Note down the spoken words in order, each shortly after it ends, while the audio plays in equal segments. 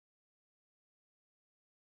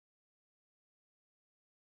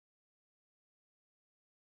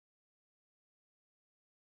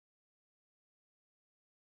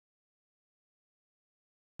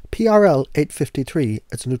PRL-8-53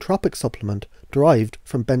 is a nootropic supplement derived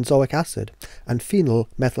from benzoic acid and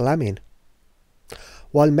phenylmethylamine.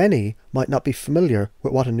 While many might not be familiar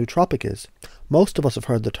with what a nootropic is, most of us have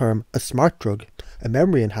heard the term a smart drug, a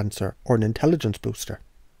memory enhancer, or an intelligence booster.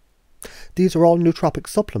 These are all nootropic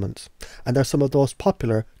supplements, and they're some of the most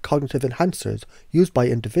popular cognitive enhancers used by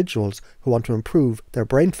individuals who want to improve their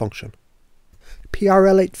brain function.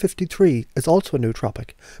 PRL-8-53 is also a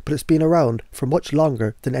nootropic, but it's been around for much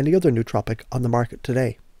longer than any other nootropic on the market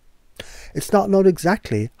today. It's not known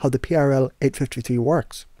exactly how the PRL-8-53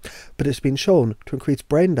 works, but it's been shown to increase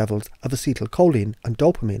brain levels of acetylcholine and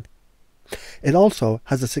dopamine. It also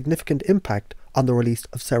has a significant impact on the release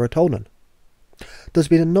of serotonin. There's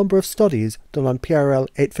been a number of studies done on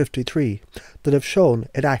PRL-8-53 that have shown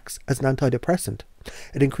it acts as an antidepressant.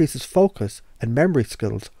 It increases focus and memory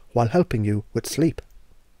skills while helping you with sleep.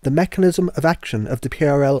 The mechanism of action of the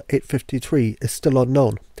PRL-8-53 is still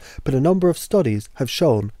unknown, but a number of studies have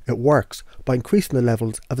shown it works by increasing the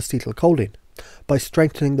levels of acetylcholine, by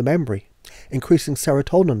strengthening the memory, increasing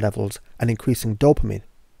serotonin levels, and increasing dopamine.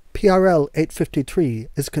 PRL-8-53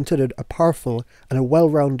 is considered a powerful and a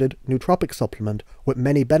well-rounded nootropic supplement with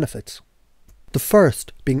many benefits. The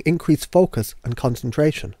first being increased focus and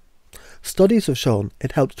concentration. Studies have shown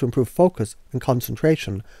it helps to improve focus and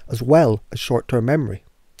concentration as well as short-term memory.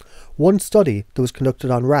 One study that was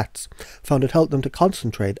conducted on rats found it helped them to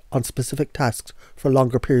concentrate on specific tasks for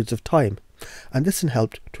longer periods of time, and this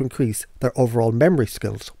helped to increase their overall memory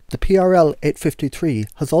skills. The PRL-8-53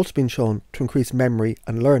 has also been shown to increase memory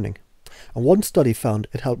and learning, and one study found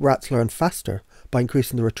it helped rats learn faster by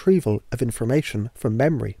increasing the retrieval of information from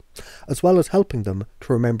memory, as well as helping them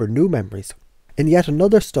to remember new memories. In yet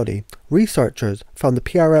another study, researchers found the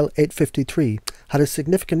PRL-8-53 had a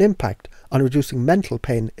significant impact on reducing mental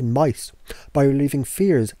pain in mice by relieving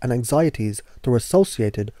fears and anxieties that were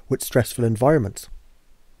associated with stressful environments.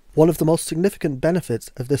 One of the most significant benefits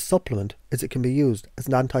of this supplement is it can be used as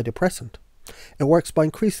an antidepressant. It works by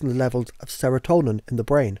increasing the levels of serotonin in the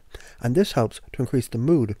brain, and this helps to increase the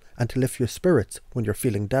mood and to lift your spirits when you're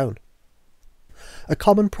feeling down. A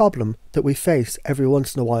common problem that we face every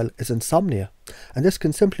once in a while is insomnia, and this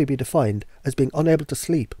can simply be defined as being unable to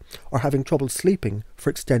sleep or having trouble sleeping for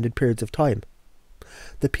extended periods of time.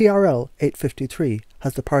 The PRL-8-53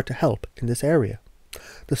 has the power to help in this area.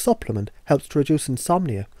 The supplement helps to reduce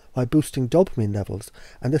insomnia by boosting dopamine levels,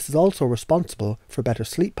 and this is also responsible for better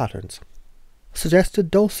sleep patterns. Suggested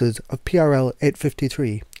doses of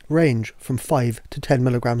PRL-8-53 range from 5 to 10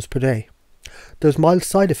 mg per day. There's mild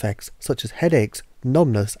side effects such as headaches,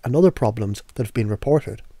 numbness, and other problems that have been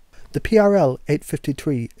reported. The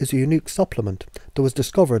PRL-8-53 is a unique supplement that was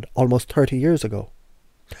discovered almost 30 years ago.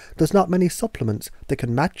 There's not many supplements that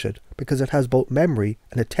can match it because it has both memory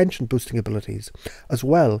and attention boosting abilities, as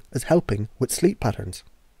well as helping with sleep patterns.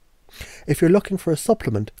 If you're looking for a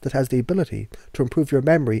supplement that has the ability to improve your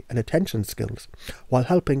memory and attention skills while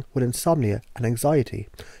helping with insomnia and anxiety,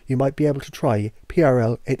 you might be able to try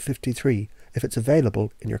PRL-8-53 if it's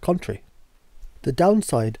available in your country. The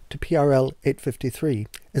downside to PRL-8-53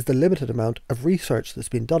 is the limited amount of research that's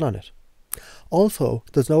been done on it. Also,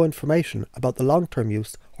 there's no information about the long-term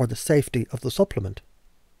use or the safety of the supplement.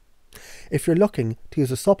 If you're looking to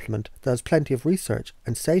use a supplement that has plenty of research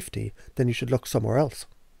and safety, then you should look somewhere else.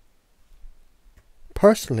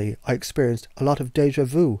 Personally, I experienced a lot of déjà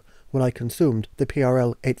vu when I consumed the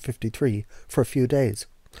PRL-8-53 for a few days,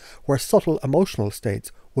 where subtle emotional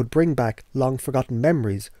states would bring back long-forgotten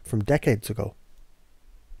memories from decades ago.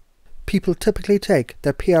 People typically take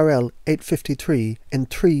their PRL-8-53 in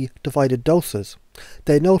 3 divided doses.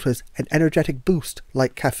 They notice an energetic boost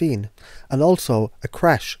like caffeine, and also a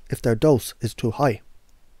crash if their dose is too high.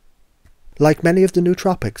 Like many of the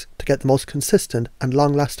nootropics, to get the most consistent and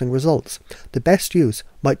long-lasting results, the best use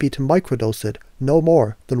might be to microdose it no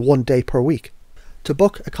more than 1 day per week. To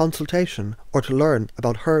book a consultation or to learn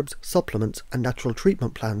about herbs, supplements and natural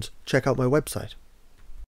treatment plans, check out my website.